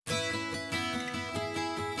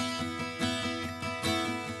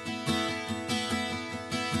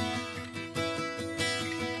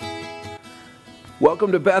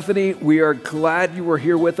Welcome to Bethany. We are glad you are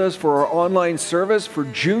here with us for our online service for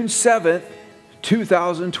June 7th,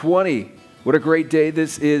 2020. What a great day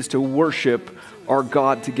this is to worship our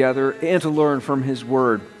God together and to learn from His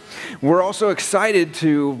Word. We're also excited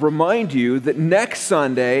to remind you that next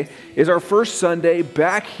Sunday is our first Sunday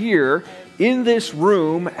back here in this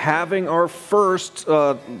room, having our first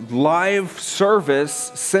live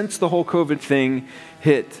service since the whole COVID thing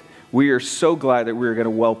hit. We are so glad that we're going to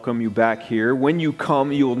welcome you back here. When you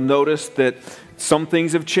come, you'll notice that some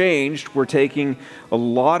things have changed. We're taking a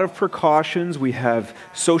lot of precautions. We have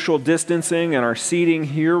social distancing and our seating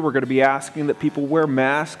here. We're going to be asking that people wear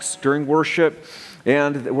masks during worship,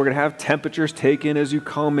 and we're going to have temperatures taken as you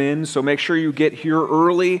come in. So make sure you get here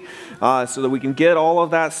early so that we can get all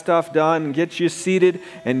of that stuff done and get you seated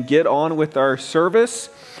and get on with our service.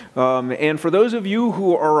 And for those of you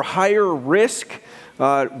who are higher risk,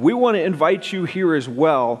 we want to invite you here as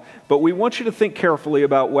well, but we want you to think carefully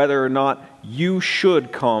about whether or not you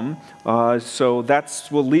should come. So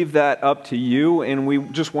we'll leave that up to you, and we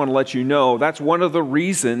just want to let you know that's one of the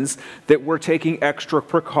reasons that we're taking extra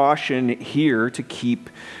precaution here to keep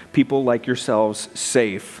people like yourselves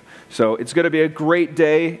safe. So it's going to be a great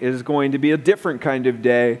day. It is going to be a different kind of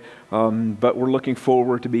day, but we're looking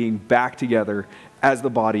forward to being back together as the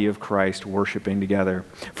body of Christ, worshiping together.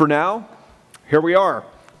 For now, here we are.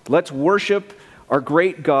 Let's worship our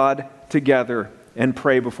great God together and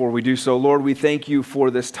pray before we do so. Lord, we thank you for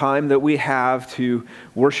this time that we have to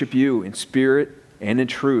worship you in spirit and in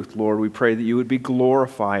truth. Lord, we pray that you would be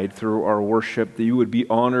glorified through our worship, that you would be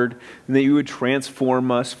honored, and that you would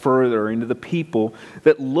transform us further into the people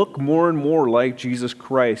that look more and more like Jesus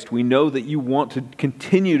Christ. We know that you want to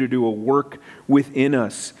continue to do a work within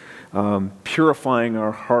us, purifying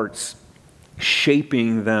our hearts,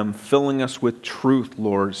 shaping them, filling us with truth,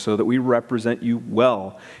 Lord, so that we represent you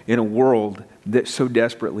well in a world that so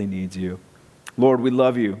desperately needs you. Lord, we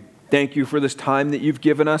love you. Thank you for this time that you've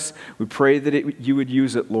given us. We pray that you would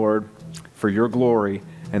use it, Lord, for your glory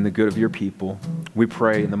and the good of your people. We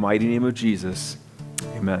pray in the mighty name of Jesus.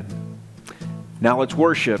 Amen. Now let's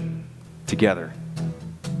worship together.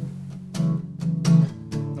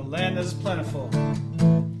 The land is plentiful.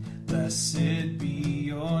 Blessed be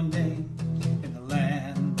your name.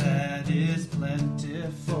 Land that is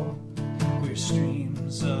plentiful, where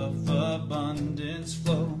streams of abundance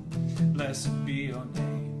flow. Blessed be your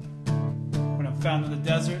name. When I'm found in the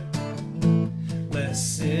desert,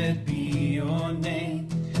 blessed be your name.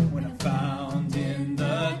 When I'm found in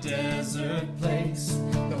the desert place,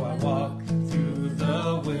 though I walk through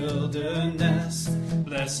the wilderness,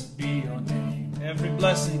 blessed be your name. Every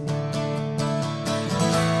blessing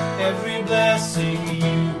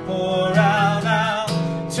you pour out,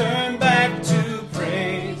 I'll turn back to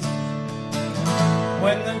praise.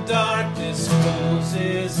 When the darkness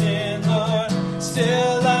closes in, Lord,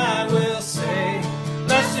 still I will say,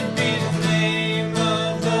 blessed be the name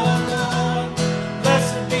of the Lord.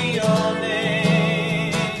 Blessed be your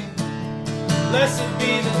name. Blessed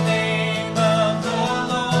be the name of the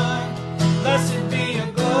Lord. Blessed be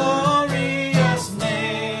your glorious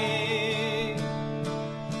name.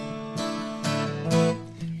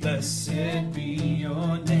 Blessed be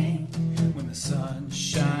your name. When the sun's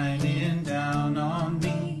shining down on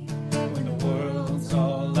me, when the world's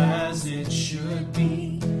all as it should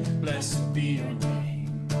be, blessed be your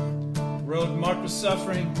name. Road marked with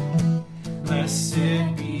suffering,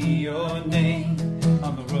 blessed be your name.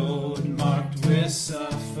 On the road marked with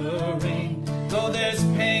suffering, though there's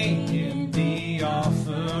pain in the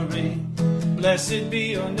offering, blessed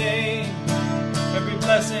be your name. Every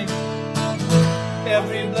blessing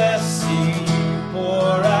you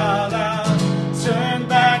pour out, I'll turn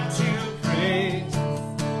back to praise.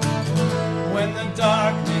 When the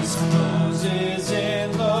darkness closes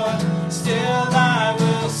in, Lord, still I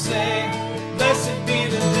will say, blessed be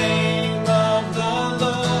the name of the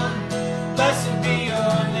Lord. Blessed be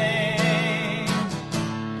your name.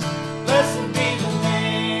 Blessed be the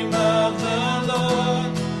name of the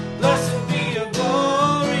Lord. Blessed be your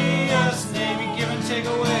glorious name. You give and take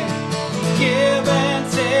away. Give and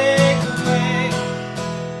take away.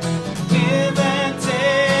 Give and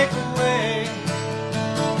take away.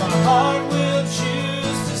 My heart will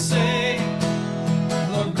choose to say,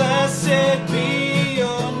 Lord, blessed be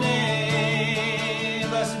your name.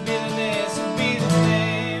 Blessed be the name. Blessed be the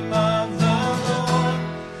name of the Lord.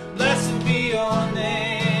 Blessed be your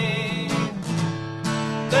name.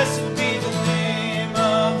 Blessed be the name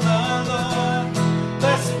of the Lord.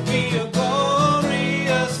 Blessed be your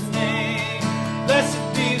glorious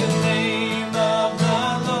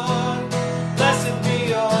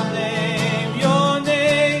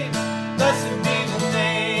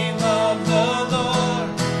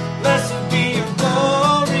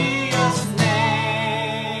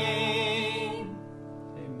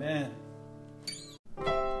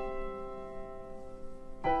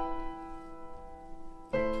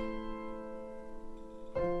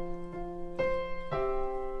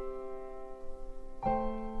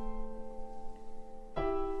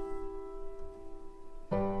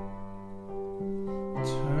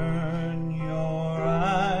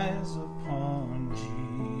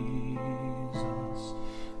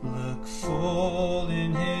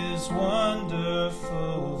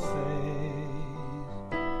wonderful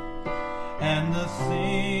faith, and the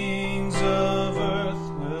things of earth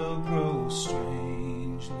will grow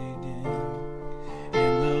strangely dim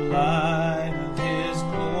in the light of His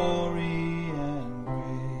glory and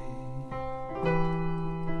grace.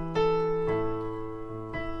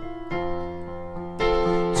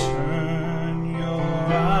 Turn your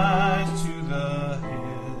eyes to the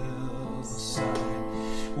hillside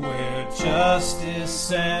where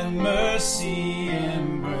justice and mercy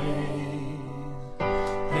embrace.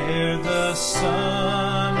 There the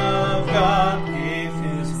Son of God gave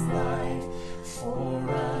His life for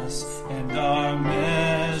us, and our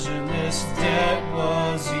measureless debt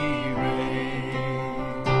was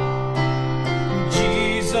erased.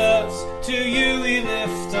 Jesus, to You we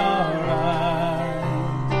lift our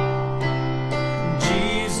eyes.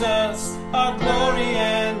 Jesus, our glory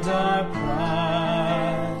and our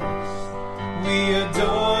prize. We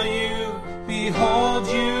adore You, behold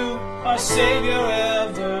You, our Savior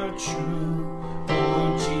ever true.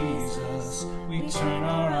 Oh Jesus, we turn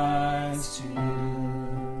our eyes to You.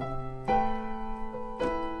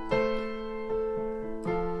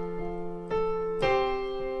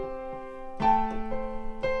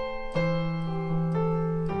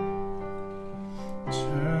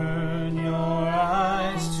 Turn your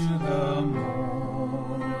eyes to the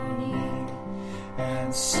morning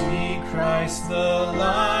and see Christ the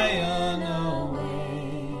Lion awake.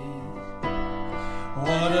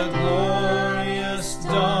 What a glorious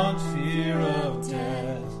dawn, fear of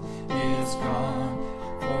death is gone,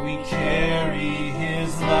 for we carry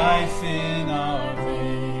His life in our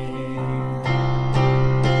veins.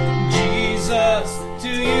 Jesus, to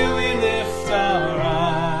You we lift our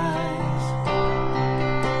eyes.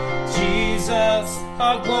 Jesus,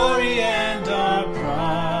 our glory and our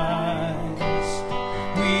prize.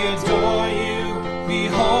 We adore You,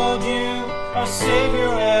 behold You, our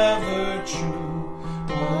Savior ever true.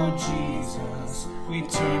 Oh Jesus, we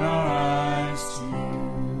turn our eyes to You.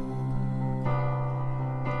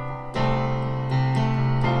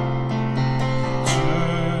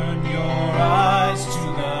 Turn your eyes to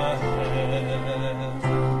the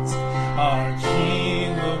heavens. Our King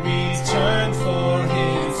will return for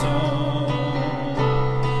His own.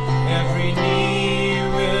 Every knee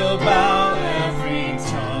will bow, every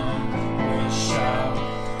tongue will shout,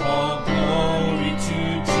 all glory to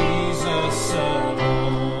Jesus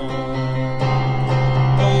alone.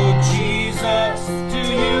 Oh Jesus, to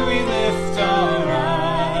You we lift our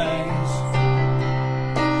eyes.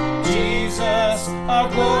 Jesus, our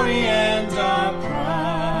glory and our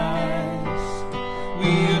prize.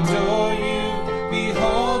 We adore You,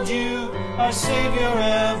 behold You, our Savior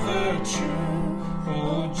ever true.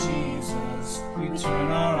 Oh Jesus, we turn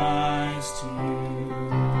our eyes to You.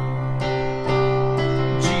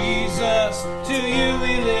 Jesus, to You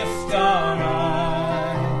we lift our eyes.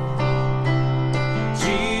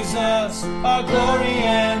 Jesus, our glory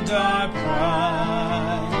and our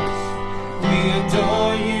prize. We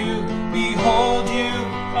adore You, behold You,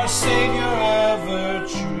 our Savior ever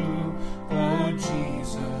true. Oh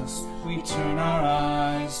Jesus, we turn our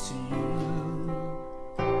eyes to You.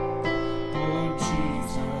 Oh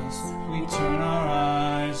Jesus, we turn our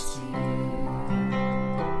eyes to You.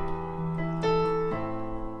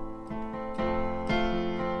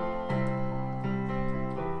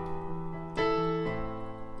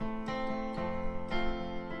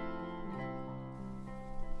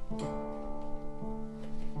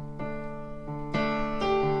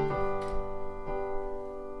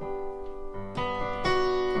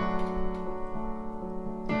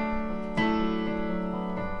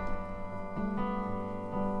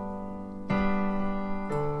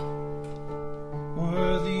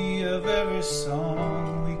 Worthy of every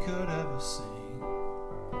song we could ever sing,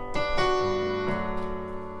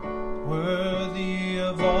 worthy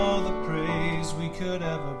of all the praise we could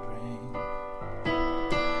ever bring,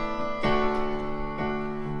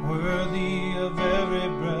 worthy of every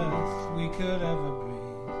breath we could ever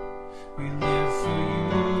breathe. We live for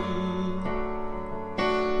You,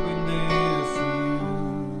 we live for You.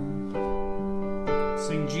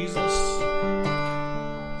 Sing Jesus.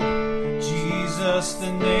 Jesus,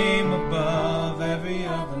 the name above every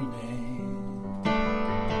other name.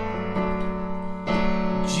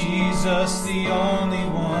 Jesus, the only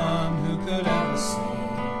one who could ever sing.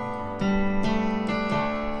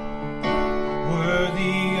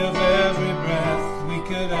 Worthy of every breath we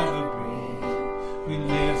could ever breathe. We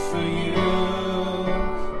live for You.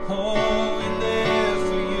 Oh, we live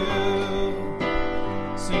for You.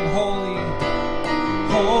 Sing holy,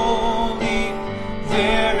 holy.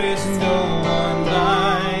 There is no one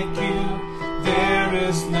like You. There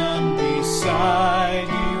is none beside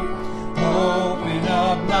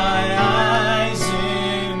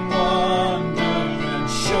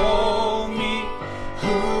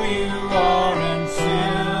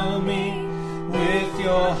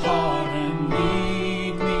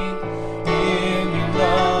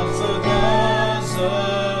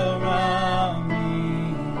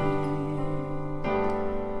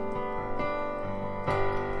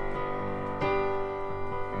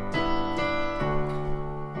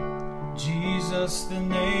Jesus, the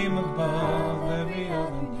name above every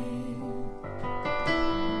other name.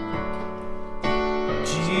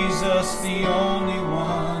 Jesus, the only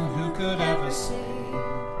one who could ever save.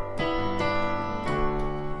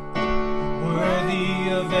 Worthy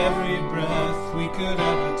of every breath we could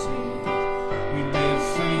ever take. We live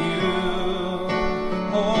for you.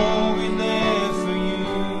 Oh, we live for you.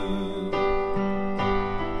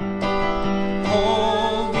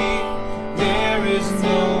 Holy, there is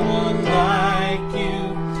no one like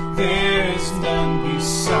you. There is none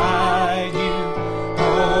beside you.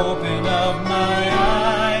 Open up my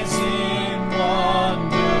eyes in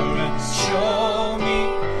wonder and show me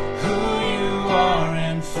who you are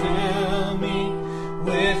and fill me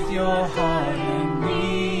with your heart and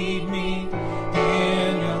lead me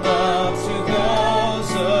in your love to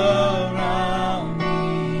those around me.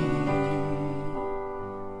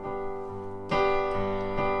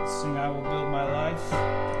 Sing, I will build my life. I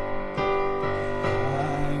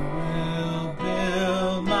will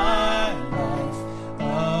build my life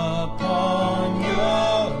upon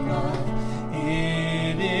your love.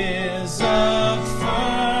 It is a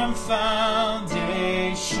firm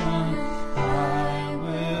foundation. I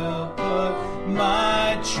will put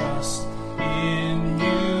my trust in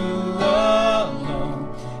you alone,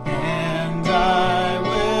 and I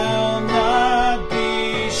will not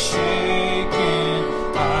be shaken.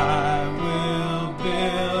 I will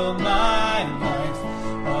build my life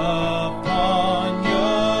upon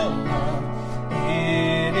your love.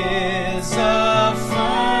 It is a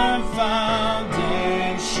firm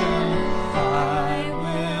foundation. I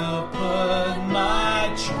will put my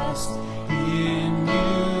trust in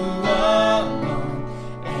you alone,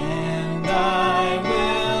 and I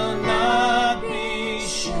will not be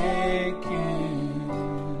shaken.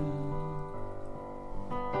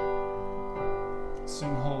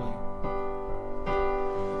 Sing holy.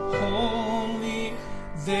 Holy,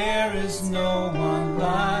 there is no one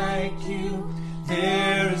like you.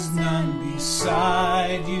 There is none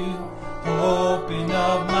beside you. Open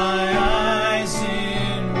up my eyes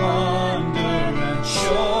in wonder and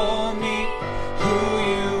show me who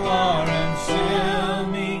you are and fill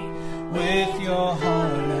me with your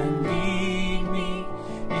heart and lead me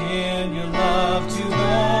in your love to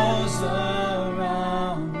those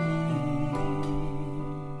around me.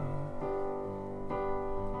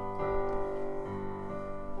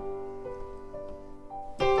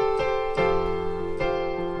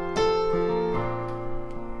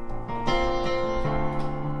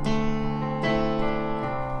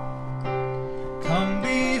 Come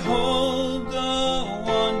behold the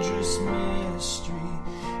wondrous mystery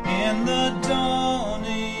in the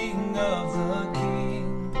dawning of the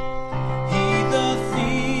King. He, the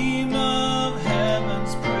theme of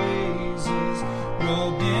heaven's praises,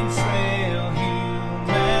 robed in frail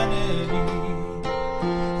humanity.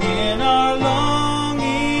 In our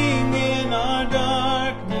longing, in our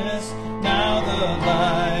darkness, now the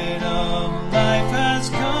light of life has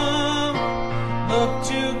come. Look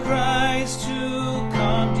to Christ who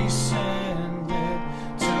condescended,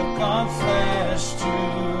 took on flesh to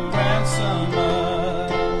ransom us.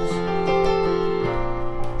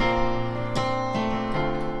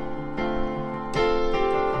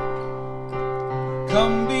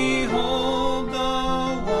 Come behold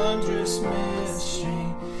the wondrous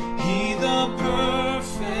mystery, he the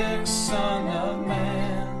perfect Son of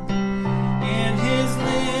Man. In his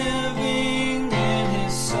living, in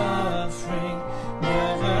his suffering,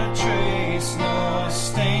 never trace nor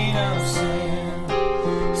stain of sin.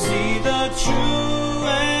 See the true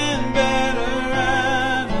and better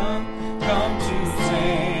Adam come to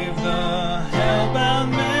save the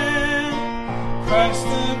hell-bound man. Christ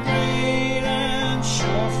the great and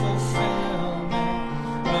sure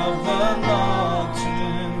fulfillment of the law, to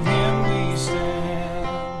him we stand.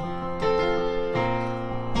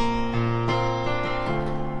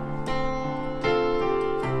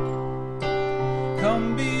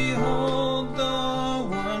 Come behold the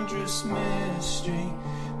wondrous mystery,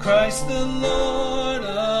 Christ the Lord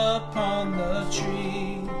upon the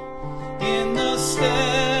tree. In the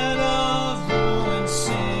stead of ruined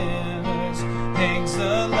sinners hangs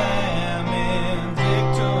the Lamb in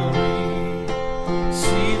victory.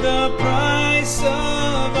 See the price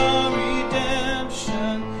of our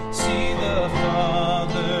redemption, see the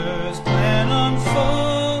Father's plan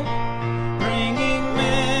unfold, bringing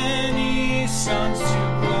many sons to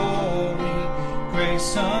glory,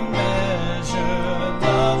 grace unmeasured,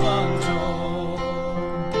 love untold.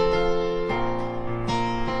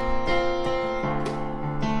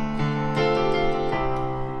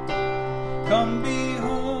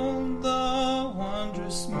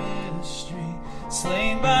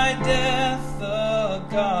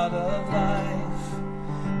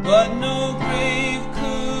 but no grave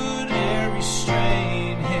could e'er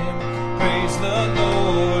restrain him. Praise the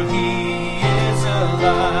Lord, he is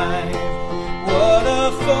alive. What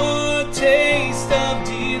a foretaste of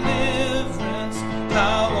deliverance,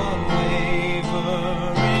 how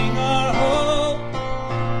unwavering our hope.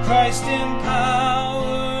 Christ in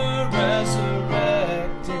power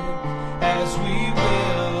resurrected, as we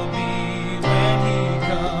will be when he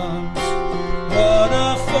comes. What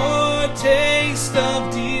a foretaste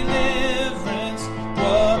of deliverance,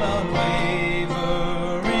 what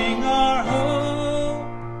unwavering our hope.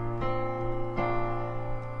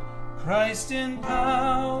 Christ in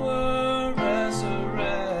power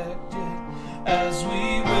resurrected, as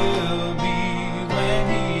we will be when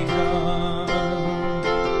he comes.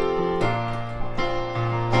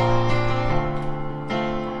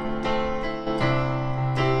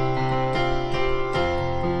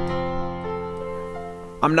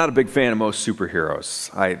 I'm not a big fan of most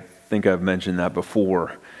superheroes. I think I've mentioned that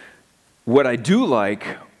before. What I do like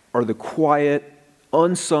are the quiet,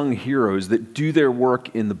 unsung heroes that do their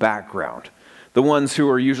work in the background. The ones who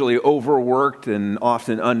are usually overworked and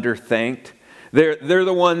often underthanked. They're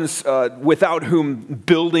the ones without whom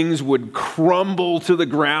buildings would crumble to the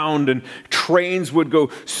ground and trains would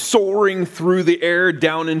go soaring through the air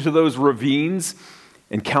down into those ravines,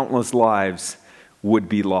 and countless lives would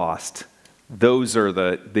be lost. Those are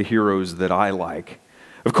the heroes that I like.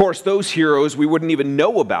 Of course, those heroes we wouldn't even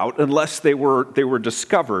know about unless they were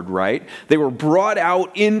discovered, right? They were brought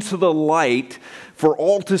out into the light for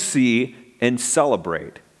all to see and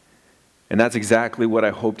celebrate. And that's exactly what I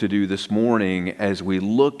hope to do this morning as we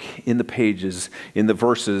look in the pages, in the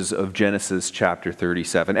verses of Genesis chapter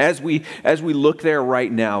 37. As we look there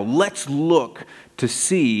right now, let's look to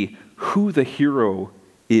see who the hero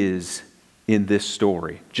is in this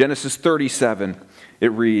story. Genesis 37,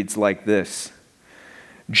 it reads like this.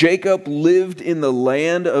 Jacob lived in the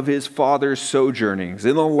land of his father's sojournings,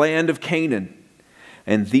 in the land of Canaan.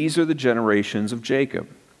 And these are the generations of Jacob.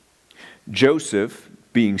 Joseph,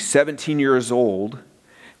 being 17 years old,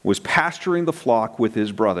 was pasturing the flock with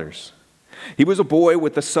his brothers. He was a boy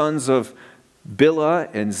with the sons of Bilhah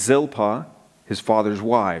and Zilpah, his father's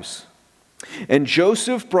wives. And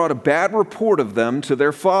Joseph brought a bad report of them to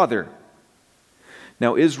their father.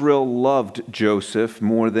 Now Israel loved Joseph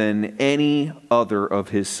more than any other of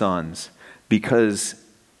his sons, because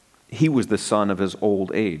he was the son of his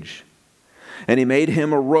old age. And he made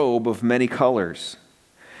him a robe of many colors.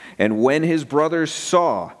 And when his brothers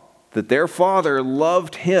saw that their father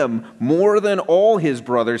loved him more than all his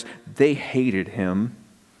brothers, they hated him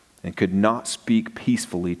and could not speak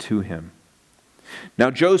peacefully to him. Now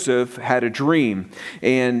Joseph had a dream,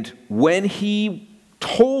 and when he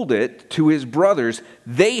told it to his brothers,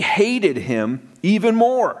 they hated him even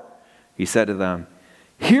more. He said to them,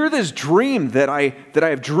 "Hear this dream that I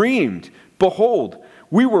have dreamed. Behold,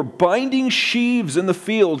 we were binding sheaves in the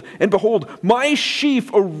field, and behold, my sheaf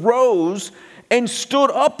arose and stood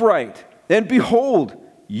upright. And behold,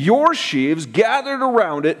 your sheaves gathered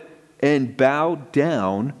around it and bowed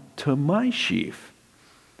down to my sheaf."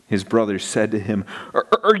 His brothers said to him,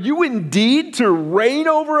 "Are you indeed to reign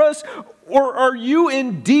over us? Or are you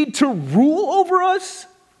indeed to rule over us?"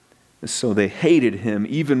 So they hated him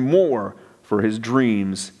even more for his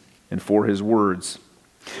dreams and for his words.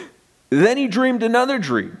 Then he dreamed another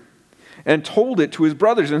dream and told it to his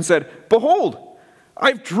brothers and said, "Behold,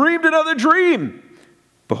 I've dreamed another dream.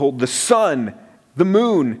 Behold, the sun, the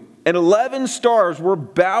moon, and 11 stars were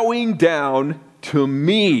bowing down to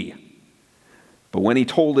me." But when he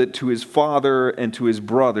told it to his father and to his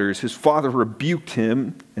brothers, his father rebuked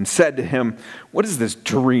him and said to him, "What is this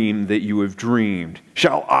dream that you have dreamed?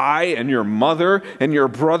 Shall I and your mother and your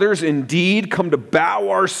brothers indeed come to bow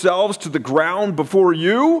ourselves to the ground before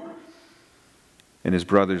you?" And his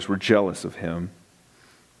brothers were jealous of him,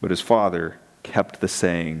 but his father kept the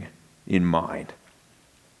saying in mind.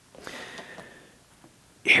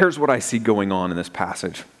 Here's what I see going on in this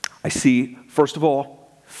passage. I see, first of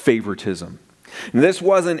all, favoritism. And this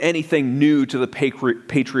wasn't anything new to the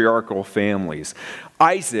patriarchal families.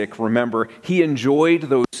 Isaac, remember, he enjoyed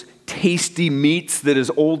those tasty meats that his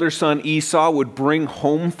older son Esau would bring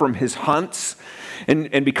home from his hunts.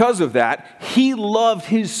 And because of that, he loved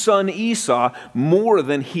his son Esau more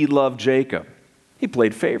than he loved Jacob. He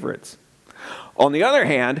played favorites. On the other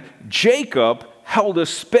hand, Jacob held a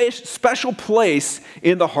special place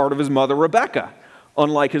in the heart of his mother Rebekah.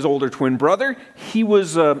 Unlike his older twin brother, he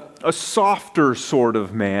was a softer sort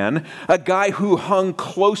of man, a guy who hung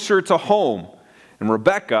closer to home. And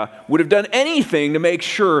Rebekah would have done anything to make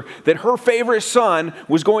sure that her favorite son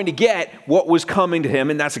was going to get what was coming to him,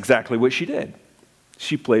 and that's exactly what she did.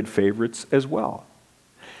 She played favorites as well.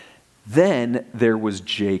 Then there was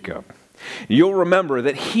Jacob. You'll remember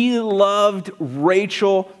that he loved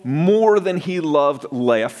Rachel more than he loved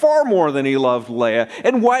Leah, far more than he loved Leah.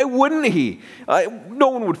 And why wouldn't he? No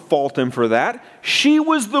one would fault him for that. She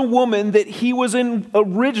was the woman that he was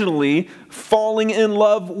originally falling in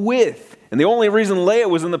love with. And the only reason Leah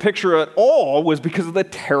was in the picture at all was because of the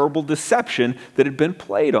terrible deception that had been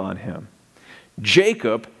played on him.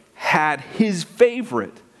 Jacob had his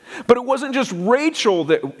favorite. But it wasn't just Rachel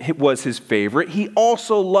that was his favorite. He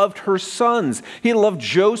also loved her sons. He loved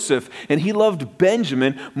Joseph and he loved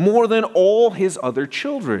Benjamin more than all his other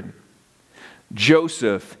children.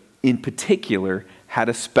 Joseph, in particular, had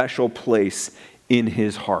a special place in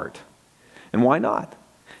his heart. And why not?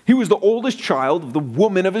 He was the oldest child of the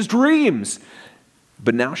woman of his dreams.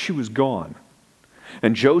 But now she was gone.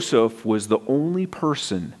 And Joseph was the only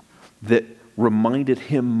person that reminded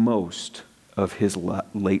him most of his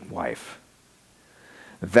late wife.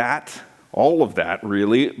 All of that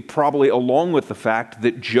really, probably along with the fact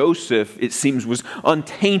that Joseph, it seems, was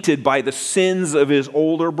untainted by the sins of his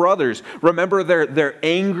older brothers. Remember their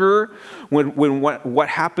anger when what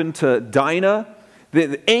happened to Dinah?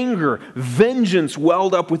 The anger, vengeance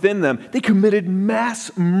welled up within them. They committed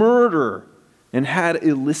mass murder and had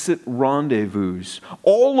illicit rendezvous.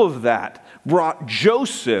 All of that brought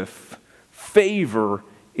Joseph favor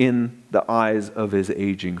in the eyes of his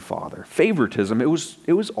aging father. Favoritism, it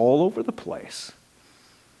was all over the place.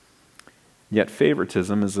 Yet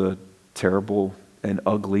favoritism is a terrible and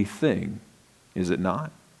ugly thing, is it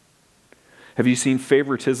not? Have you seen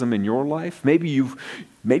favoritism in your life? Maybe you've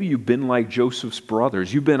been like Joseph's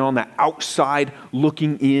brothers. You've been on the outside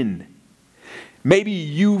looking in. Maybe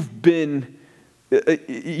you've been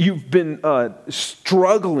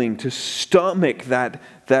struggling to stomach that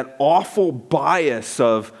awful bias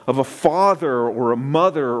of a father or a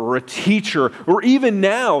mother or a teacher, or even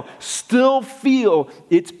now still feel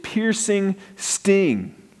its piercing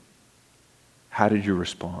sting. How did you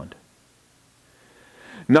respond?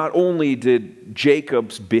 Not only did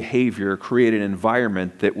Jacob's behavior create an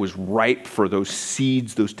environment that was ripe for those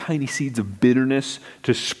seeds, those tiny seeds of bitterness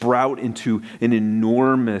to sprout into an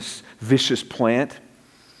enormous, vicious plant,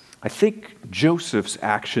 I think Joseph's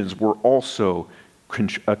actions were also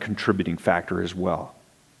a contributing factor as well.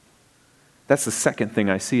 That's the second thing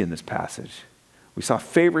I see in this passage. We saw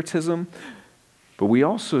favoritism, but we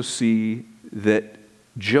also see that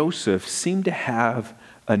Joseph seemed to have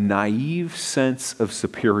a naive sense of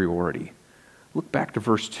superiority. Look back to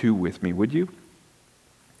verse 2 with me, would you?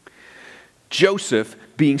 Joseph,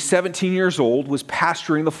 being 17 years old, was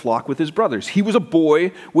pasturing the flock with his brothers. He was a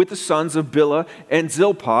boy with the sons of Bilhah and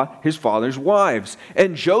Zilpah, his father's wives.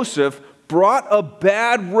 And Joseph brought a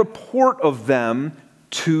bad report of them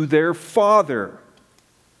to their father.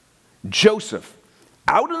 Joseph,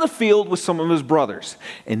 out in the field with some of his brothers.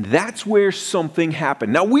 And that's where something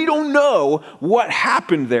happened. Now, we don't know what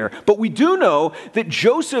happened there, but we do know that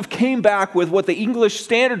Joseph came back with what the English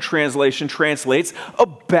Standard Translation translates, a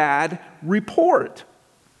bad report.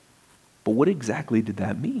 But what exactly did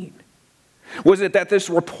that mean? Was it that this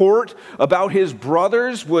report about his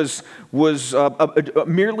brothers was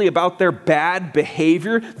merely about their bad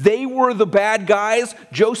behavior? They were the bad guys.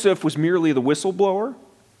 Joseph was merely the whistleblower.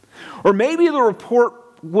 Or maybe the report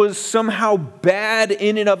was somehow bad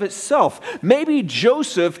in and of itself. Maybe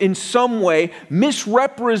Joseph in some way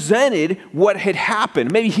misrepresented what had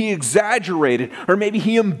happened. Maybe he exaggerated, or maybe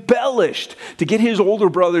he embellished to get his older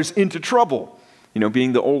brothers into trouble. You know,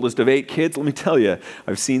 being the oldest of 8 kids, let me tell you,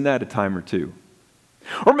 I've seen that a time or two.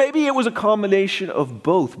 Or maybe it was a combination of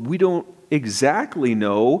both. We don't exactly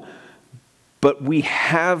know, but we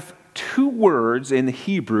have 2 words in the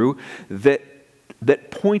Hebrew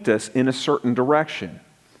that point us in a certain direction.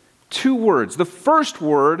 2 words. The first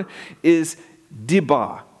word is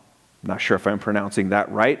dibah. I'm not sure if I'm pronouncing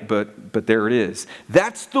that right, but there it is.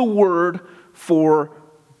 That's the word for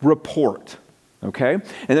report. Okay?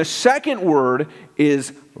 And the second word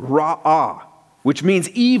is ra'ah, which means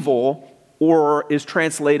evil or is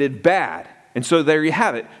translated bad. And so there you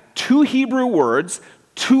have it. 2 Hebrew words,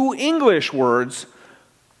 2 English words,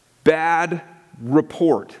 bad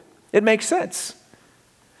report. It makes sense.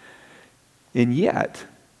 And yet,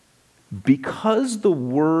 because the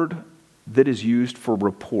word that is used for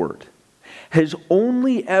report has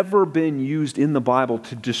only ever been used in the Bible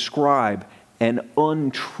to describe an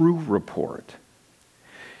untrue report,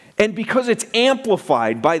 and because it's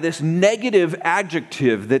amplified by this negative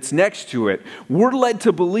adjective that's next to it, we're led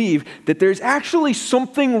to believe that there's actually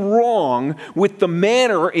something wrong with the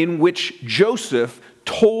manner in which Joseph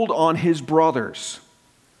told on his brothers.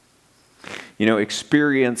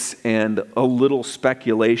 experience and a little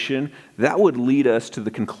speculation, that would lead us to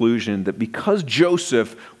the conclusion that because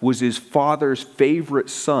Joseph was his father's favorite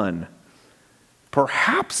son,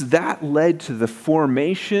 perhaps that led to the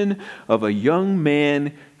formation of a young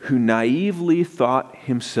man who naively thought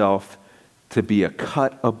himself to be a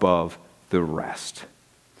cut above the rest.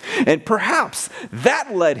 And perhaps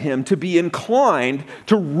that led him to be inclined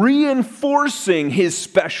to reinforcing his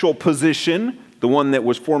special position, the one that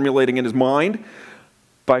was formulating in his mind,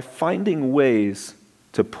 by finding ways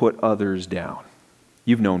to put others down.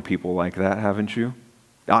 You've known people like that, haven't you?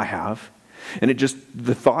 I have. And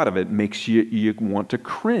the thought of it makes you want to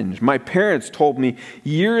cringe. My parents told me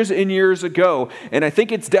years and years ago, and I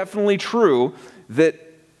think it's definitely true, that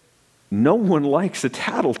no one likes a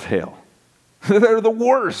tattletale. They're the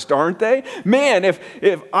worst, aren't they? Man,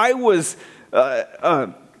 if I was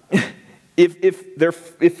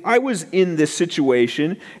if I was in this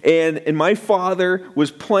situation and my father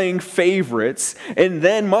was playing favorites, and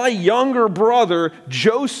then my younger brother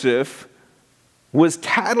Joseph was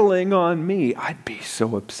tattling on me, I'd be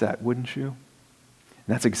so upset, wouldn't you? And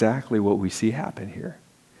that's exactly what we see happen here.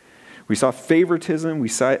 We saw favoritism, we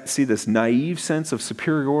see this naive sense of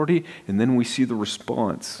superiority, and then we see the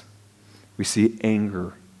response. We see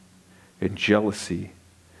anger and jealousy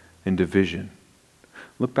and division.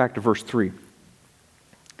 Look back to verse 3.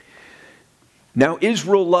 Now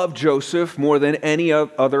Israel loved Joseph more than any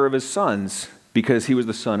other of his sons, because he was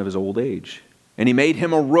the son of his old age. And he made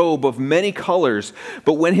him a robe of many colors.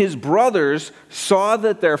 But when his brothers saw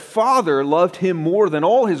that their father loved him more than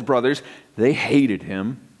all his brothers, they hated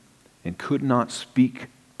him and could not speak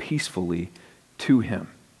peacefully to him.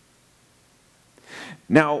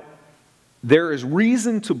 Now, there is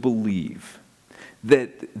reason to believe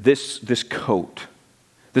that this coat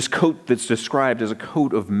that's described as a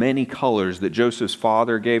coat of many colors that Joseph's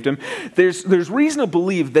father gave him, there's reason to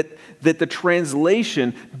believe that the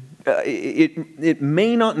translation, it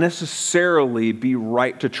may not necessarily be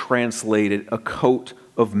right to translate it a coat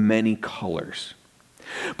of many colors.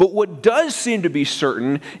 But what does seem to be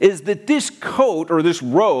certain is that this coat or this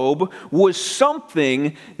robe was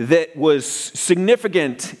something that was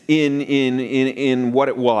significant in what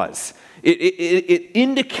it was. It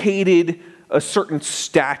indicated a certain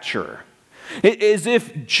stature. As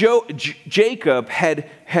if Jacob had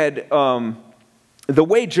the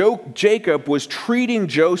way Jacob was treating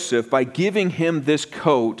Joseph by giving him this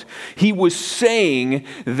coat, he was saying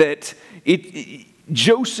that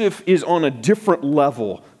Joseph is on a different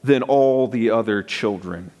level than all the other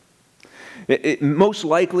children. Most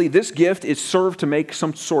likely, this gift is served to make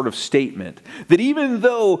some sort of statement that even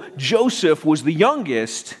though Joseph was the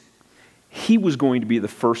youngest, he was going to be the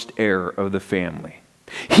first heir of the family.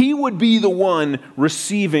 He would be the one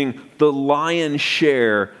receiving the lion's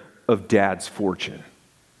share of dad's fortune.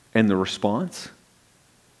 And the response?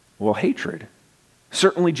 Well, hatred,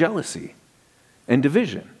 certainly jealousy, and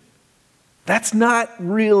division. That's not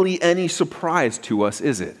really any surprise to us,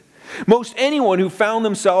 is it? Most anyone who found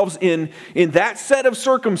themselves in that set of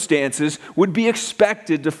circumstances would be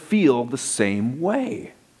expected to feel the same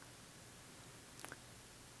way.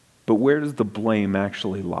 But where does the blame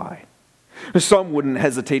actually lie? Some wouldn't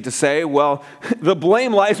hesitate to say, well, the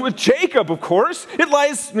blame lies with Jacob, of course. It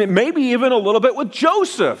lies maybe even a little bit with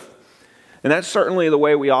Joseph. And that's certainly the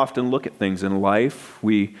way we often look at things in life.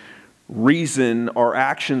 We reason our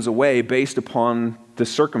actions away based upon the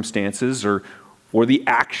circumstances or the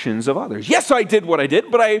actions of others. Yes, I did what I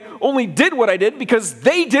did, but I only did what I did because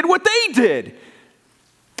they did what they did.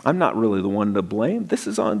 I'm not really the one to blame. This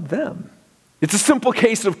is on them. It's a simple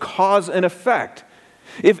case of cause and effect.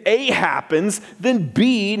 If A happens, then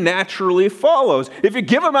B naturally follows. If you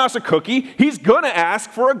give a mouse a cookie, he's going to ask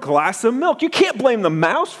for a glass of milk. You can't blame the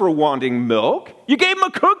mouse for wanting milk. You gave him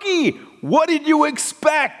a cookie. What did you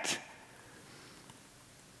expect?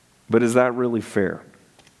 But is that really fair?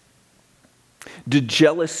 Did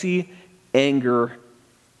jealousy, anger,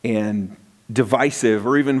 and divisive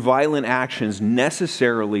or even violent actions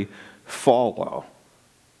necessarily follow?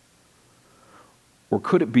 Or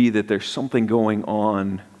could it be that there's something going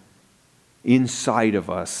on inside of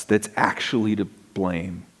us that's actually to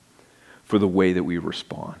blame for the way that we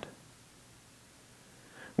respond?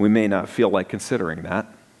 We may not feel like considering that.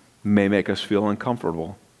 It may make us feel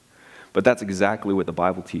uncomfortable. But that's exactly what the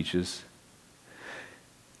Bible teaches.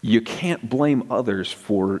 You can't blame others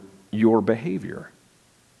for your behavior.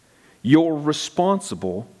 You're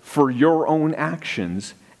responsible for your own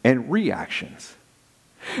actions and reactions.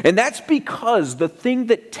 And that's because the thing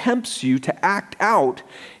that tempts you to act out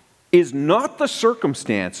is not the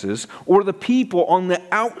circumstances or the people on the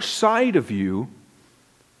outside of you,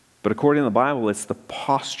 But according to the Bible, it's the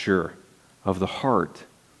posture of the heart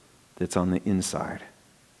that's on the inside.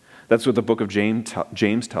 That's what the book of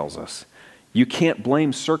James tells us. You can't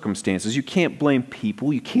blame circumstances. You can't blame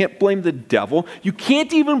people. You can't blame the devil. You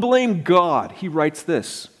can't even blame God. He writes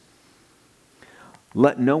this: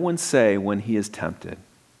 let no one say when he is tempted,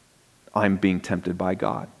 I'm being tempted by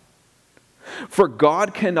God. For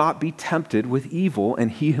God cannot be tempted with evil,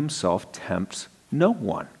 and he himself tempts no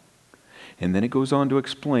one. And then it goes on to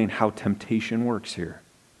explain how temptation works here.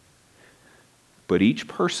 But each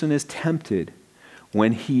person is tempted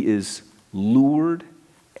when he is lured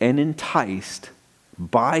and enticed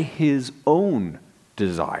by his own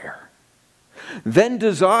desire. Then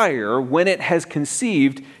desire, when it has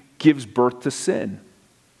conceived, gives birth to sin.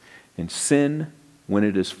 And sin, when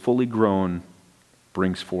it is fully grown,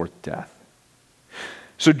 brings forth death.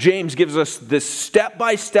 So James gives us this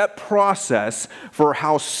step-by-step process for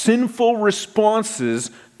how sinful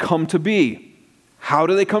responses come to be. How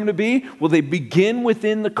do they come to be? Well, they begin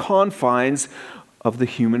within the confines of the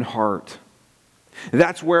human heart.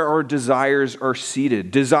 That's where our desires are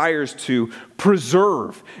seated. Desires to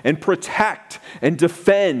preserve and protect and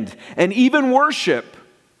defend and even worship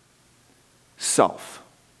self.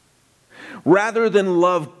 Rather than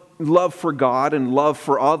love for God and love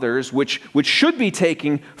for others, which should be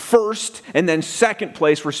taking first and then second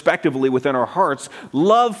place respectively within our hearts,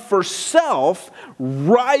 love for self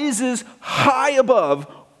rises high above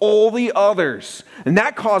all the others. And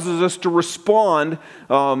that causes us to respond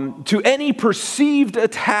to any perceived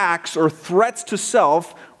attacks or threats to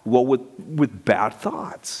self, well, with bad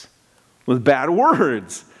thoughts, with bad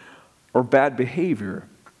words, or bad behavior.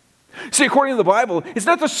 See, according to the Bible, it's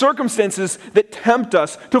not the circumstances that tempt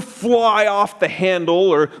us to fly off the handle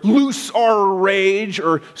or loose our rage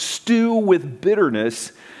or stew with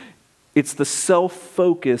bitterness. It's the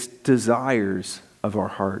self-focused desires of our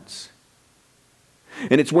hearts.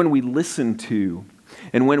 And it's when we listen to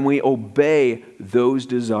and when we obey those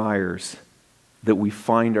desires that we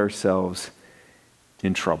find ourselves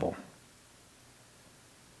in trouble.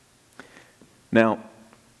 Now,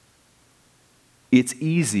 it's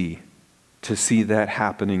easy to see that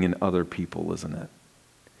happening in other people, isn't it?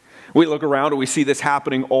 We look around and we see this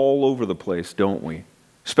happening all over the place, don't we?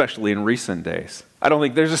 Especially in recent days. I don't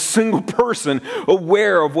think there's a single person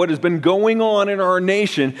aware of what has been going on in our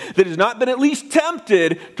nation that has not been at least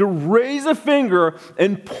tempted to raise a finger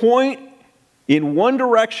and point in one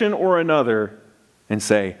direction or another and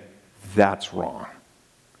say, that's wrong.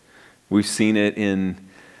 We've seen it in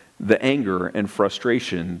the anger and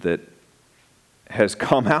frustration that has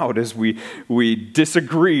come out as we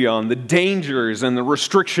disagree on the dangers and the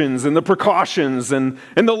restrictions and the precautions and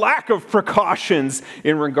the lack of precautions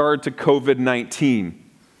in regard to COVID-19.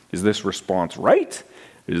 Is this response right?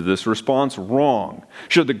 Is this response wrong?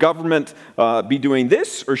 Should the government be doing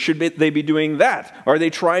this or should they be doing that? Are they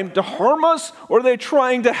trying to harm us or are they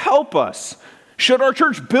trying to help us? Should our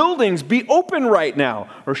church buildings be open right now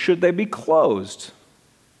or should they be closed?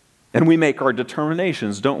 And we make our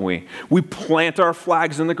determinations, don't we? We plant our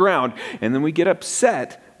flags in the ground, and then we get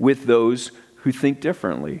upset with those who think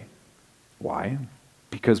differently. Why?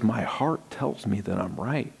 Because my heart tells me that I'm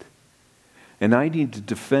right. And I need to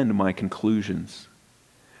defend my conclusions.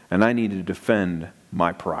 And I need to defend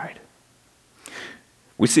my pride.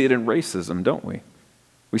 We see it in racism, don't we?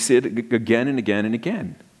 We see it again and again and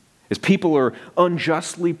again. As people are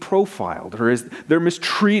unjustly profiled, or as they're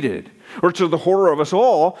mistreated, or to the horror of us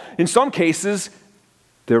all, in some cases,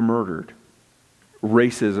 they're murdered.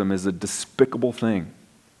 Racism is a despicable thing.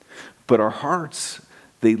 But our hearts,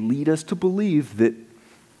 they lead us to believe that,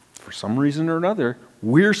 for some reason or another,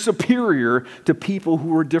 we're superior to people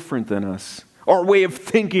who are different than us. Our way of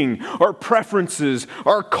thinking, our preferences,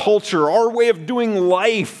 our culture, our way of doing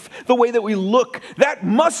life, the way that we look, that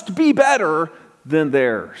must be better than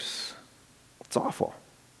theirs. It's awful.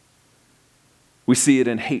 We see it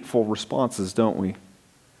in hateful responses, don't we?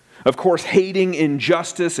 Of course, hating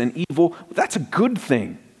injustice and evil, that's a good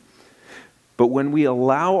thing. But when we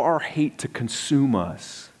allow our hate to consume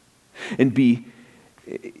us and be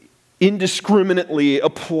indiscriminately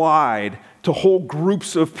applied to whole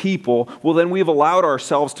groups of people, well, then we've allowed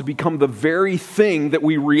ourselves to become the very thing that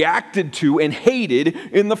we reacted to and hated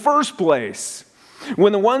in the first place.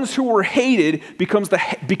 When the ones who were hated become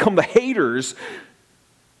the haters,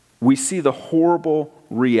 we see the horrible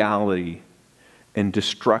reality and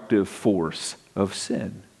destructive force of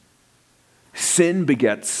sin. Sin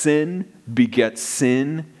begets sin, begets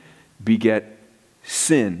sin, beget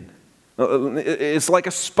sin. It's like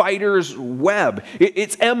a spider's web.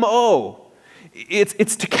 It's M.O.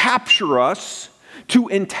 It's to capture us, to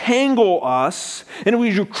entangle us, and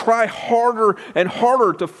we should try harder and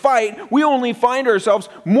harder to fight, we only find ourselves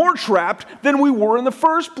more trapped than we were in the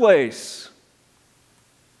first place.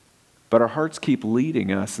 But our hearts keep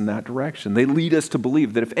leading us in that direction. They lead us to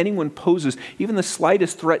believe that if anyone poses even the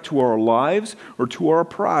slightest threat to our lives or to our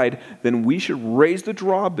pride, then we should raise the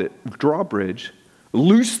drawbridge,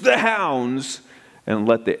 loose the hounds, and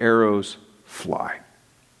let the arrows fly.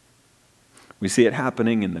 We see it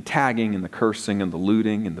happening in the tagging and the cursing and the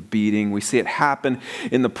looting and the beating. We see it happen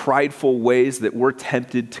in the prideful ways that we're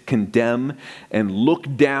tempted to condemn and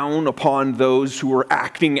look down upon those who are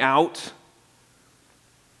acting out,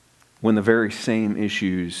 when the very same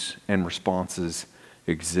issues and responses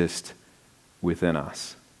exist within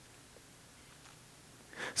us.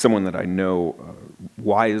 Someone that I know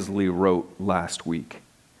wisely wrote last week,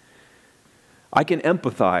 I can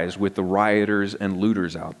empathize with the rioters and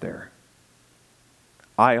looters out there.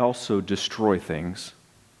 I also destroy things,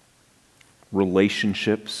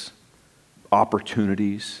 relationships,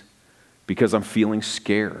 opportunities, because I'm feeling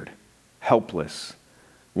scared, helpless,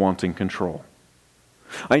 wanting control.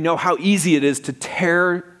 I know how easy it is to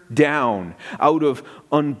tear down out of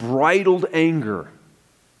unbridled anger,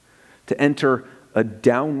 to enter a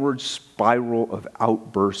downward spiral of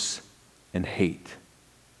outbursts and hate.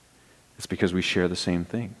 It's because we share the same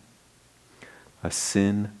thing, a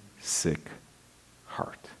sin-sick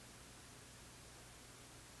heart.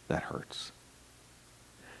 That hurts.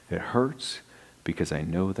 It hurts because I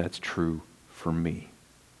know that's true for me.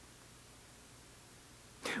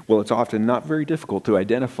 Well, it's often not very difficult to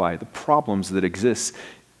identify the problems that exist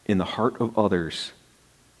in the heart of others.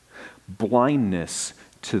 Blindness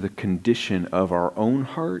to the condition of our own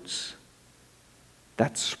hearts,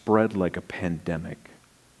 that's spread like a pandemic.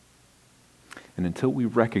 And until we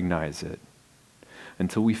recognize it,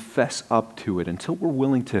 until we fess up to it, until we're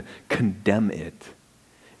willing to condemn it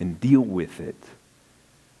and deal with it,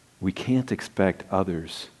 we can't expect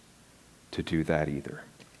others to do that either.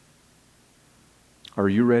 Are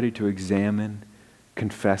you ready to examine,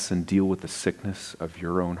 confess, and deal with the sickness of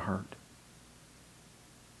your own heart?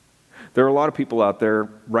 There are a lot of people out there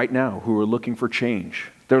right now who are looking for change.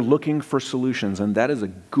 They're looking for solutions, and that is a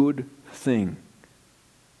good thing.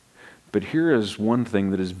 But here is one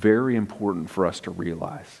thing that is very important for us to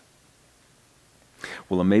realize.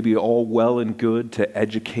 Well, it may be all well and good to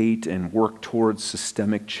educate and work towards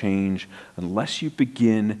systemic change unless you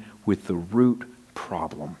begin with the root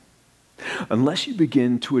problem. Unless you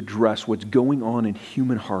begin to address what's going on in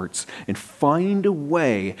human hearts and find a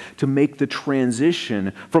way to make the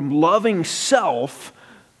transition from loving self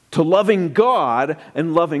to loving God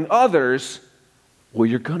and loving others, well,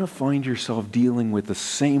 you're going to find yourself dealing with the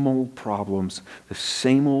same old problems, the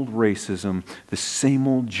same old racism, the same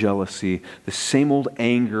old jealousy, the same old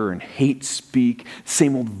anger and hate speak,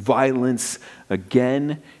 same old violence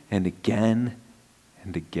again and again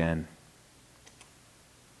and again.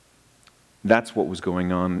 That's what was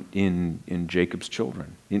going on in Jacob's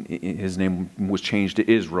children. His name was changed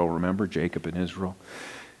to Israel, remember? Jacob and Israel.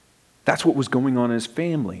 That's what was going on in his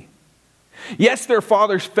family. Yes, their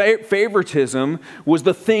father's favoritism was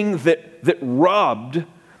the thing that rubbed,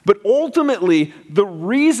 but ultimately the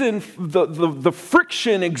reason the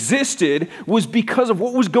friction existed was because of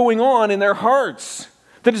what was going on in their hearts.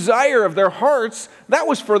 The desire of their hearts, that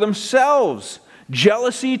was for themselves.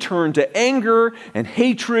 Jealousy turned to anger and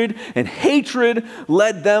hatred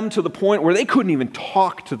led them to the point where they couldn't even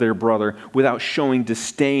talk to their brother without showing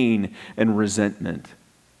disdain and resentment.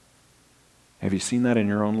 Have you seen that in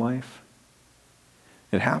your own life?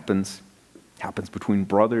 It happens. It happens between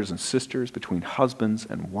brothers and sisters, between husbands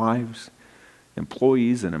and wives,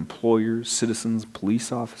 employees and employers, citizens,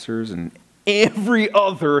 police officers, and every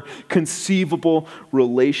other conceivable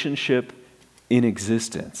relationship in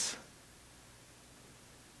existence.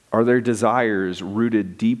 Are there desires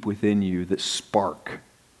rooted deep within you that spark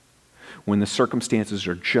when the circumstances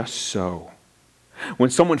are just so? When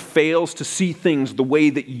someone fails to see things the way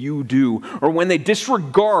that you do, or when they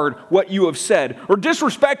disregard what you have said, or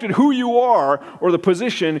disrespected who you are, or the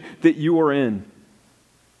position that you are in?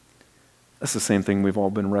 That's the same thing we've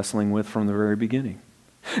all been wrestling with from the very beginning.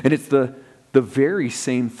 And it's the very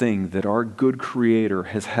same thing that our good Creator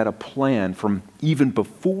has had a plan from even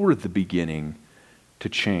before the beginning to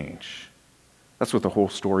change. That's what the whole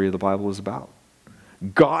story of the Bible is about.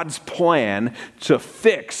 God's plan to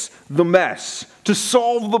fix the mess, to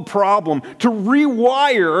solve the problem, to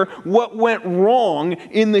rewire what went wrong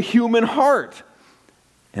in the human heart.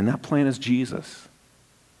 And that plan is Jesus,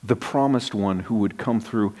 the promised one who would come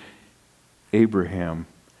through Abraham,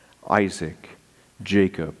 Isaac,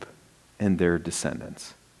 Jacob, and their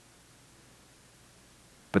descendants.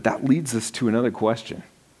 But that leads us to another question.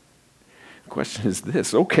 The question is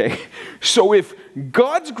this, okay, so if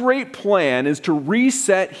God's great plan is to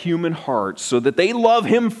reset human hearts so that they love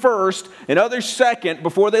him first and others second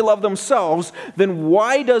before they love themselves, then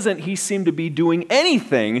why doesn't he seem to be doing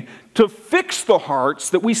anything to fix the hearts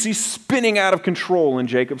that we see spinning out of control in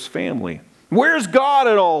Jacob's family? Where's God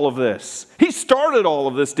in all of this? He started all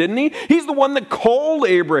of this, didn't he? He's the one that called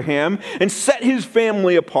Abraham and set his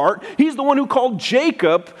family apart. He's the one who called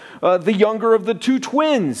Jacob the younger of the two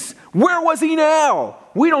twins. Where was he now?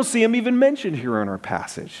 We don't see him even mentioned here in our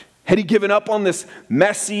passage. Had he given up on this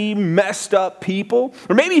messy, messed up people?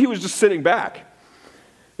 Or maybe he was just sitting back,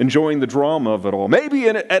 enjoying the drama of it all. Maybe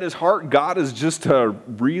at his heart, God is just a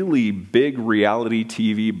really big reality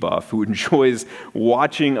TV buff who enjoys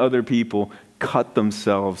watching other people cut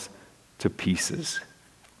themselves to pieces.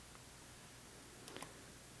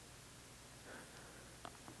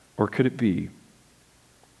 Or could it be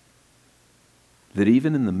that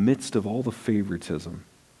even in the midst of all the favoritism,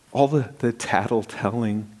 all the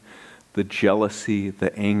tattletelling, the jealousy,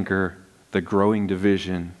 the anger, the growing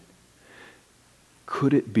division,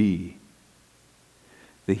 could it be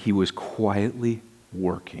that he was quietly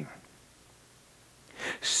working,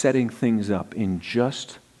 setting things up in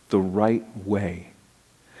just the right way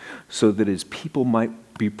so that his people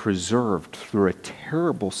might be preserved through a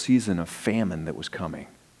terrible season of famine that was coming,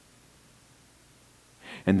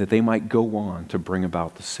 and that they might go on to bring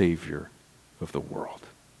about the Savior of the world?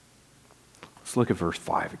 Let's look at verse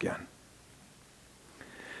 5 again.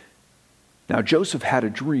 Now Joseph had a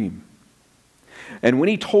dream, and when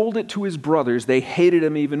he told it to his brothers, they hated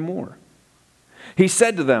him even more. He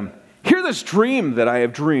said to them, "Hear this dream that I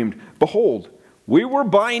have dreamed. Behold, we were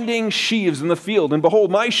binding sheaves in the field, and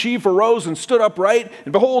behold, my sheaf arose and stood upright,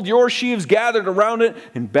 and behold, your sheaves gathered around it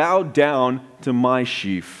and bowed down to my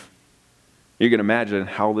sheaf." You can imagine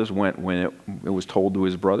how this went when it was told to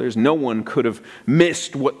his brothers. No one could have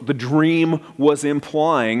missed what the dream was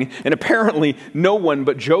implying, and apparently no one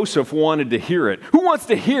but Joseph wanted to hear it. Who wants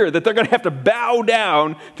to hear that they're going to have to bow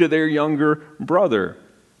down to their younger brother?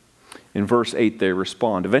 In verse 8 they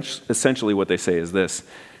respond. Essentially what they say is this: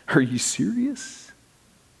 "Are you serious?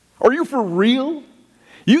 Are you for real?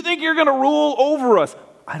 You think you're going to rule over us?"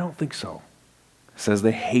 "I don't think so." It says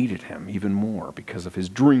they hated him even more because of his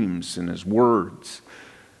dreams and his words.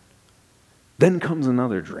 Then comes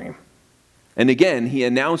another dream. And again, he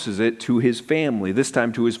announces it to his family, this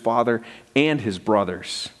time to his father and his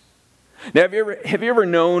brothers. Now, have you ever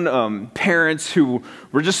known parents who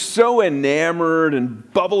were just so enamored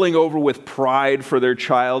and bubbling over with pride for their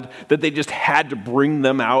child that they just had to bring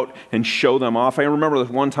them out and show them off? I remember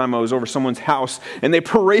this one time I was over someone's house and they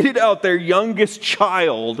paraded out their youngest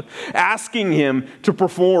child, asking him to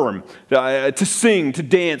perform, to sing, to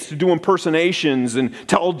dance, to do impersonations and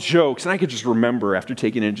tell jokes. And I could just remember after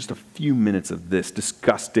taking in just a few minutes of this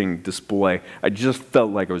disgusting display, I just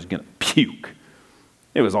felt like I was going to puke.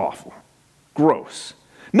 It was awful. Gross.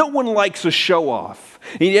 No one likes a show off.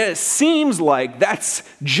 And yet it seems like that's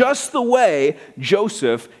just the way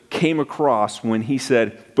Joseph came across when he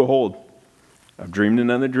said, "Behold, I've dreamed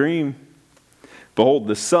another dream. Behold,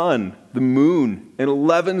 the sun, the moon, and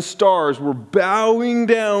 11 stars were bowing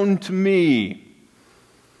down to me."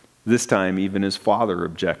 This time, even his father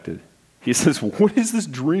objected. He says, "What is this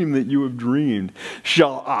dream that you have dreamed?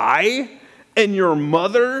 Shall I and your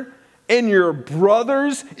mother and your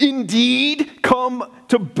brothers indeed come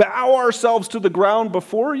to bow ourselves to the ground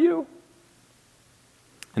before you?"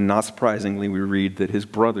 And not surprisingly, we read that his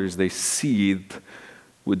brothers, they seethed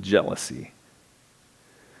with jealousy.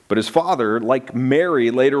 But his father, like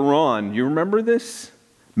Mary later on, you remember this?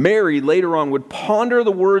 Mary later on would ponder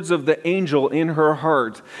the words of the angel in her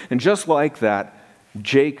heart. And just like that,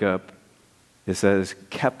 Jacob, it says,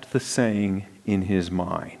 kept the saying in his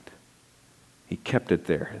mind. He kept it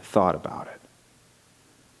there, thought about it.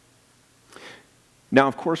 Now,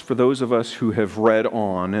 of course, for those of us who have read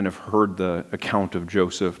on and have heard the account of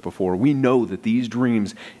Joseph before, we know that these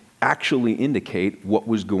dreams actually indicate what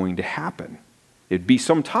was going to happen. It'd be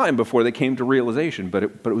some time before they came to realization, but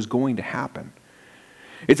it was going to happen.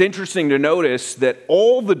 It's interesting to notice that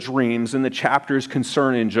all the dreams in the chapters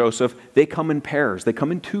concerning Joseph, they come in pairs, they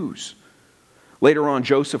come in twos. Later on,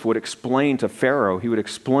 Joseph would explain to Pharaoh, he would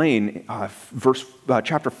explain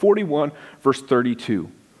chapter 41, verse 32.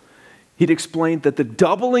 He'd explain that the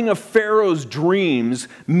doubling of Pharaoh's dreams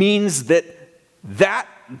means that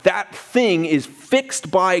thing is fixed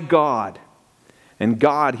by God. And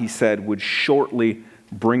God, he said, would shortly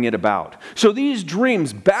bring it about. So these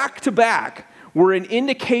dreams, back to back, were an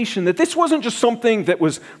indication that this wasn't just something that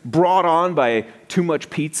was brought on by too much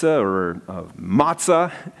pizza or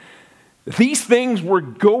matzah. These things were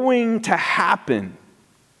going to happen.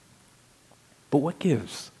 But what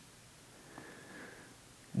gives?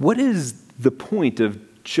 What is the point of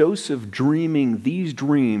Joseph dreaming these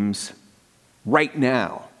dreams right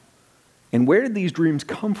now? And where did these dreams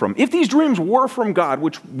come from? If these dreams were from God,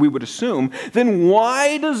 which we would assume, then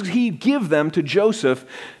why does he give them to Joseph,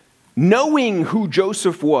 knowing who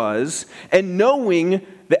Joseph was and knowing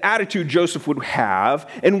the attitude Joseph would have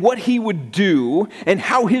and what he would do and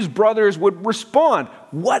how his brothers would respond?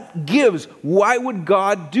 What gives? Why would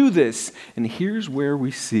God do this? And here's where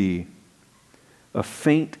we see a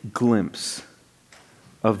faint glimpse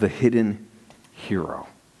of the hidden hero.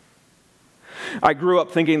 I grew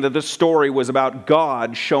up thinking that this story was about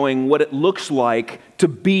God showing what it looks like to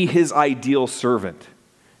be his ideal servant.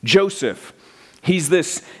 Joseph, he's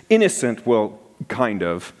this innocent, well, kind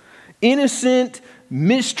of, innocent,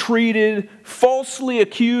 mistreated, falsely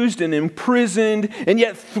accused and imprisoned, and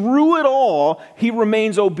yet through it all, he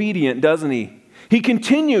remains obedient, doesn't he? He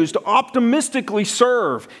continues to optimistically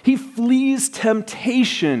serve. He flees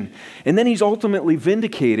temptation. And then he's ultimately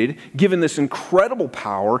vindicated, given this incredible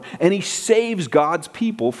power, and he saves God's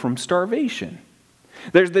people from starvation.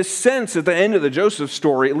 There's this sense at the end of the Joseph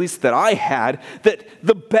story, at least that I had, that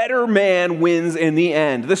the better man wins in the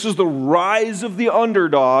end. This is the rise of the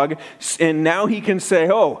underdog, and now he can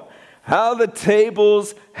say, oh, how the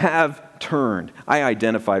tables have turned. I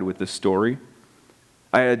identified with this story.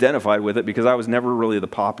 I identified with it because I was never really the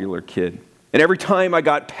popular kid. And every time I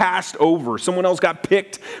got passed over, someone else got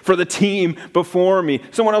picked for the team before me,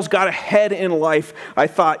 someone else got ahead in life, I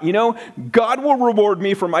thought, God will reward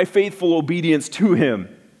me for my faithful obedience to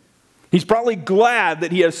him. He's probably glad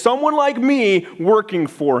that he has someone like me working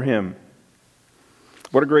for him.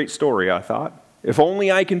 What a great story, I thought. If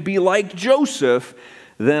only I can be like Joseph,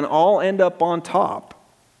 then I'll end up on top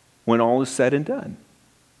when all is said and done.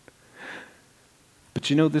 But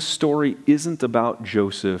this story isn't about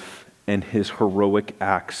Joseph and his heroic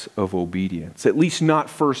acts of obedience, at least not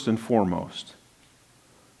first and foremost.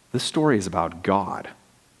 This story is about God,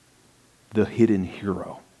 the hidden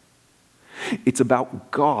hero. It's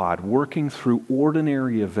about God working through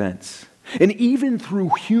ordinary events and even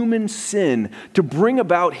through human sin to bring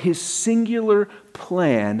about his singular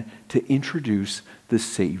plan to introduce the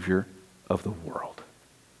Savior of the world.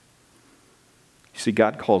 You see,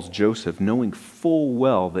 God calls Joseph knowing full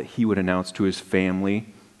well that he would announce to his family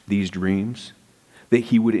these dreams, that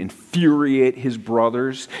he would infuriate his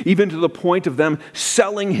brothers, even to the point of them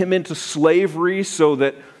selling him into slavery, so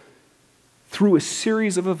that through a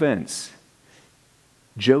series of events,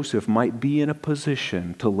 Joseph might be in a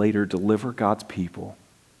position to later deliver God's people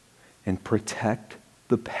and protect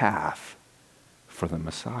the path for the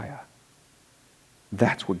Messiah.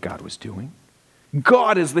 That's what God was doing.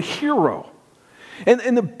 God is the hero.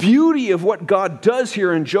 And the beauty of what God does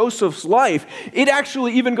here in Joseph's life, it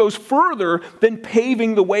actually even goes further than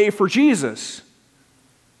paving the way for Jesus.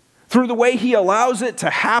 Through the way he allows it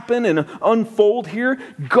to happen and unfold here,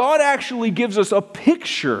 God actually gives us a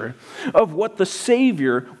picture of what the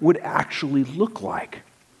Savior would actually look like.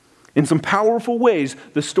 In some powerful ways,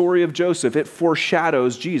 the story of Joseph, it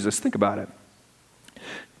foreshadows Jesus. Think about it.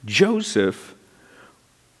 Joseph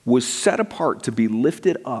was set apart to be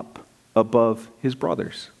lifted up above his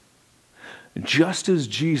brothers, just as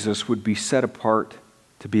Jesus would be set apart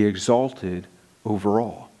to be exalted over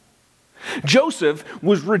all. Joseph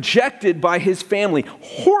was rejected by his family,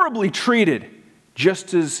 horribly treated,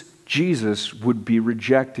 just as Jesus would be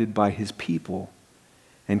rejected by his people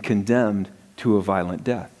and condemned to a violent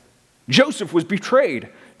death. Joseph was betrayed,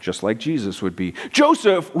 just like Jesus would be.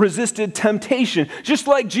 Joseph resisted temptation, just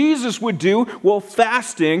like Jesus would do while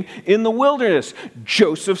fasting in the wilderness.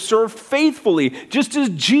 Joseph served faithfully, just as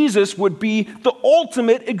Jesus would be the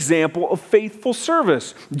ultimate example of faithful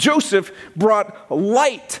service. Joseph brought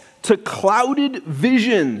light to clouded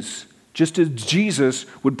visions, just as Jesus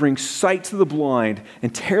would bring sight to the blind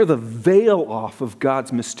and tear the veil off of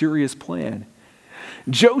God's mysterious plan.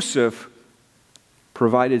 Joseph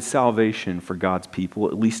provided salvation for God's people,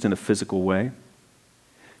 at least in a physical way,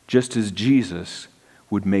 just as Jesus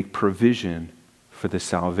would make provision for the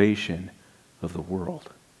salvation of the world.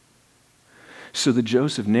 So the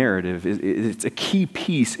Joseph narrative, it's a key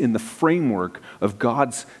piece in the framework of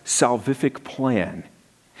God's salvific plan.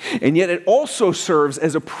 And yet it also serves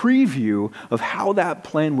as a preview of how that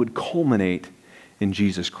plan would culminate in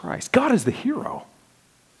Jesus Christ. God is the hero.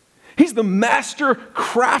 He's the master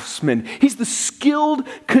craftsman. He's the skilled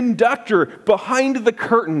conductor behind the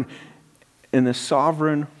curtain and the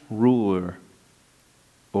sovereign ruler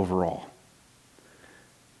overall.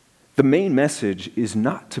 The main message is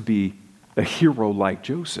not to be a hero like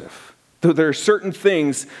Joseph. Though there are certainly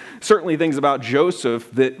things about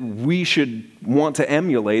Joseph that we should want to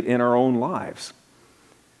emulate in our own lives.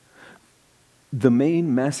 The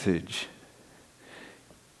main message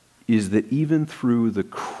is that even through the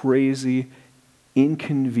crazy,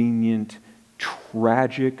 inconvenient,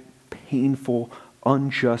 tragic, painful,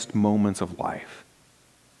 unjust moments of life,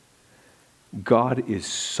 God is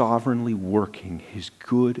sovereignly working his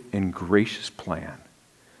good and gracious plan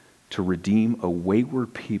to redeem a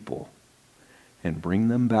wayward people and bring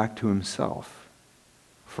them back to himself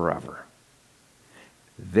forever.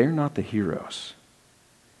 They're not the heroes.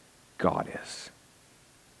 God is.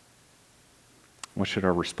 What should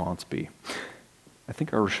our response be? I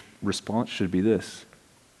think our response should be this: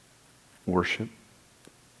 worship.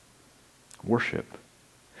 Worship.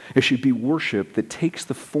 It should be worship that takes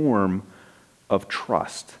the form of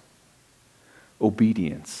trust,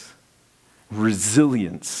 obedience,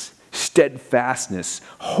 resilience, steadfastness,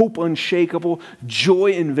 hope unshakable,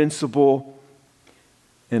 joy invincible,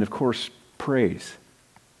 and of course, praise.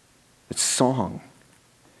 It's song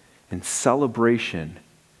and celebration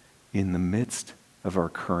in the midst of our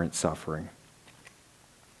current suffering.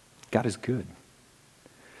 God is good.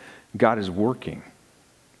 God is working.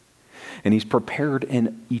 And he's prepared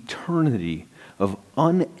an eternity of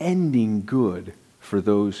unending good for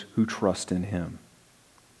those who trust in him.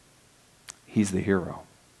 He's the hero.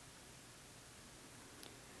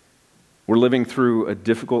 We're living through a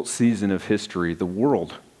difficult season of history. The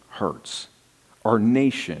world hurts. Our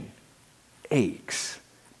nation aches.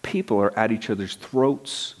 People are at each other's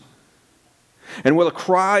throats. And while the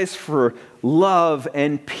cries for love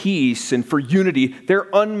and peace and for unity,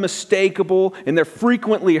 they're unmistakable and they're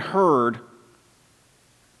frequently heard,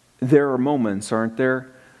 there are moments, aren't there,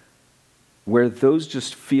 where those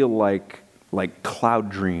just feel like cloud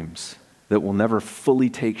dreams that will never fully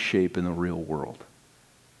take shape in the real world.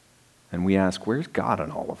 And we ask, where's God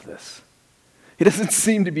in all of this? He doesn't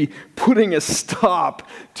seem to be putting a stop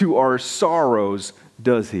to our sorrows,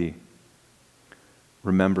 does he?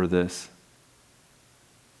 Remember this.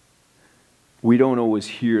 We don't always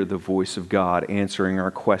hear the voice of God answering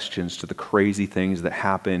our questions to the crazy things that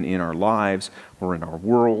happen in our lives or in our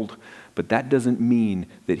world, but that doesn't mean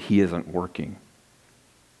that he isn't working.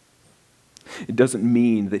 It doesn't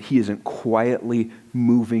mean that he isn't quietly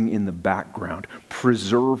moving in the background,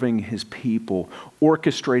 preserving his people,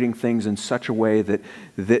 orchestrating things in such a way that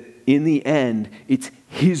in the end, it's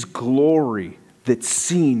his glory that's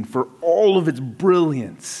seen for all of its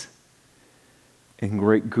brilliance, and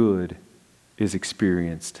great good is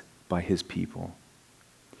experienced by his people.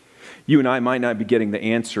 You and I might not be getting the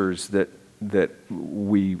answers that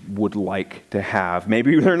we would like to have.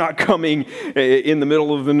 Maybe they're not coming in the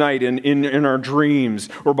middle of the night in our dreams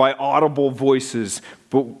or by audible voices.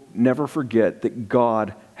 But never forget that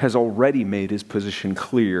God has already made his position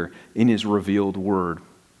clear in his revealed word,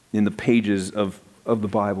 in the pages of the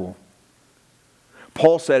Bible.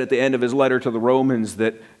 Paul said at the end of his letter to the Romans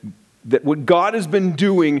that what God has been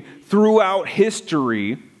doing throughout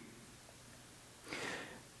history,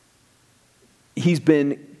 he's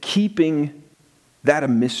been keeping that a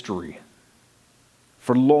mystery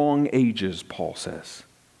for long ages, Paul says.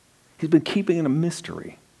 He's been keeping it a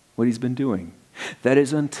mystery, what he's been doing. That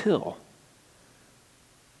is until,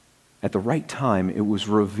 at the right time, it was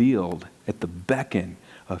revealed at the beckon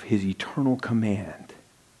of his eternal command.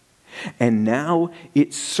 And now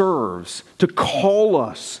it serves to call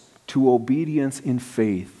us to obedience in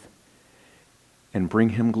faith and bring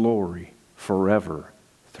him glory forever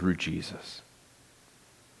through Jesus.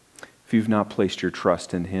 If you've not placed your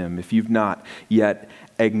trust in him, if you've not yet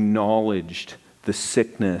acknowledged the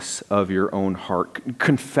sickness of your own heart,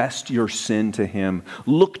 confessed your sin to him,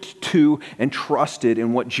 looked to and trusted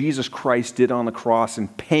in what Jesus Christ did on the cross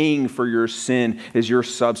and paying for your sin as your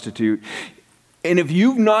substitute, and if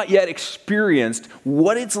you've not yet experienced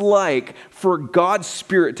what it's like for God's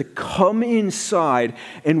Spirit to come inside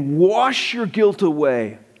and wash your guilt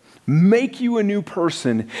away, make you a new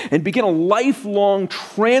person, and begin a lifelong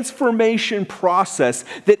transformation process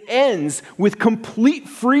that ends with complete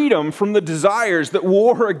freedom from the desires that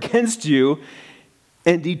war against you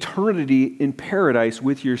and eternity in paradise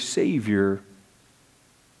with your Savior,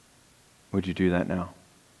 would you do that now?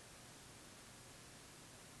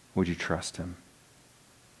 Would you trust him?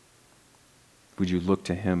 Would you look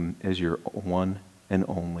to him as your one and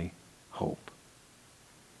only hope?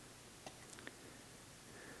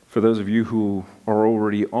 For those of you who are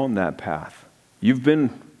already on that path, you've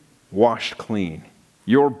been washed clean.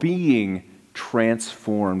 You're being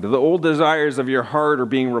transformed. The old desires of your heart are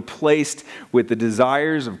being replaced with the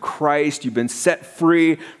desires of Christ. You've been set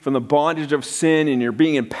free from the bondage of sin, and you're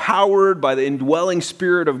being empowered by the indwelling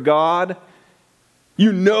Spirit of God.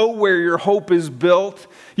 You know where your hope is built.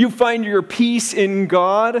 You find your peace in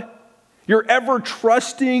God. You're ever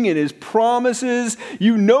trusting in His promises.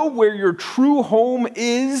 You know where your true home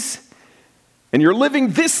is. And you're living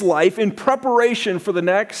this life in preparation for the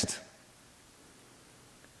next.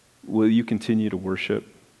 Will you continue to worship?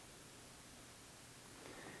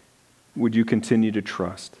 Would you continue to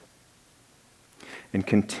trust? And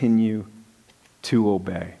continue to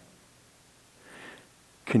obey?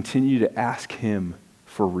 Continue to ask Him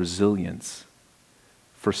for resilience,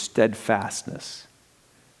 for steadfastness,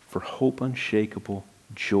 for hope unshakable,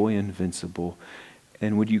 joy invincible.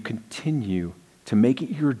 And would you continue to make it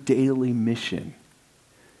your daily mission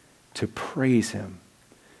to praise Him,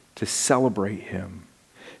 to celebrate Him,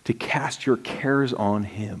 to cast your cares on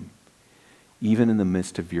Him, even in the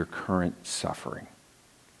midst of your current suffering?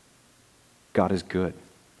 God is good.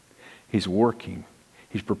 He's working.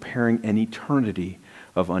 He's preparing an eternity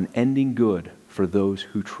of unending good for those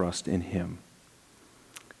who trust in Him.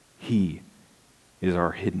 He is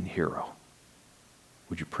our hidden hero.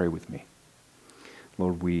 Would you pray with me?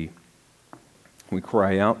 Lord, we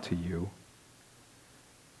cry out to You.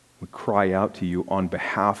 We cry out to You on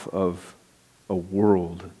behalf of a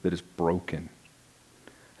world that is broken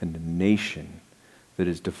and a nation that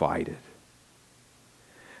is divided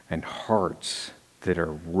and hearts that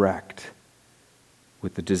are wrecked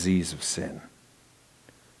with the disease of sin.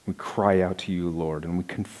 We cry out to You, Lord, and we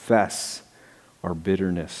confess our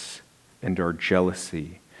bitterness and our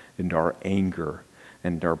jealousy and our anger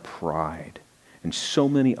and our pride and so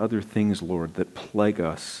many other things, Lord, that plague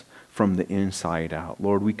us from the inside out.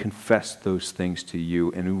 Lord, we confess those things to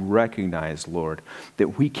You, and we recognize, Lord,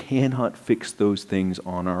 that we cannot fix those things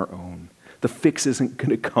on our own. The fix isn't going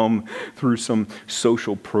to come through some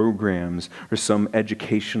social programs or some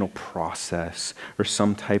educational process or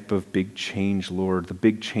some type of big change, Lord. The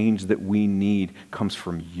big change that we need comes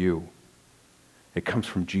from You. It comes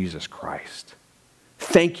from Jesus Christ.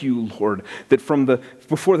 Thank You, Lord, that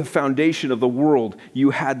before the foundation of the world, You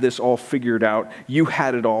had this all figured out. You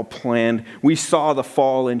had it all planned. We saw the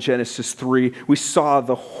fall in Genesis 3. We saw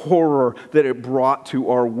the horror that it brought to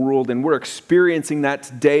our world, and we're experiencing that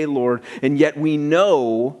today, Lord. And yet we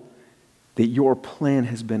know that Your plan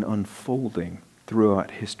has been unfolding throughout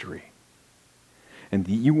history, and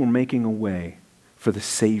that You were making a way for the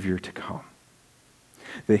Savior to come,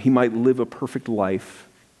 that He might live a perfect life,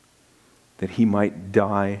 that He might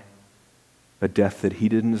die a death that He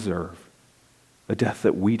didn't deserve, a death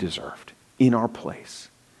that we deserved in our place.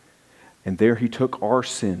 And there He took our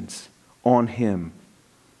sins on Him.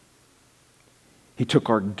 He took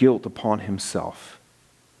our guilt upon Himself,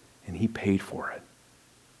 and He paid for it.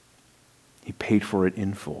 He paid for it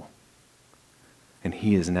in full. And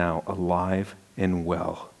He is now alive and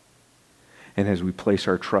well. And as we place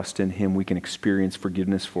our trust in Him, we can experience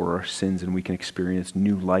forgiveness for our sins, and we can experience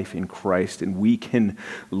new life in Christ, and we can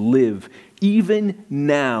live even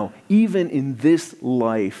now, even in this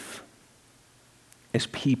life, as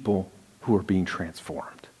people who are being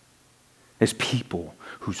transformed, as people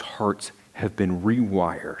whose hearts have been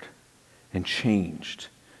rewired and changed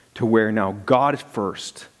to where now God is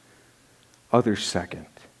first, others second,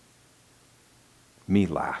 me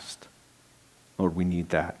last. Lord, we need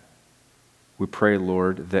that. We pray,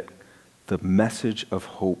 Lord, that the message of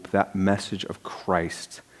hope, that message of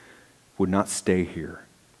Christ, would not stay here,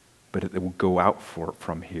 but it would go out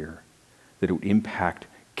from here, that it would impact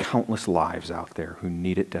countless lives out there who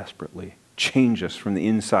need it desperately. Change us from the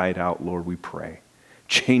inside out, Lord, we pray.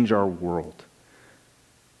 Change our world.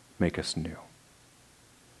 Make us new.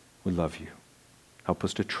 We love You. Help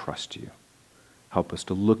us to trust You. Help us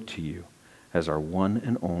to look to You as our one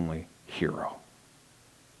and only hero.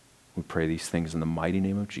 We pray these things in the mighty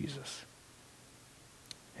name of Jesus.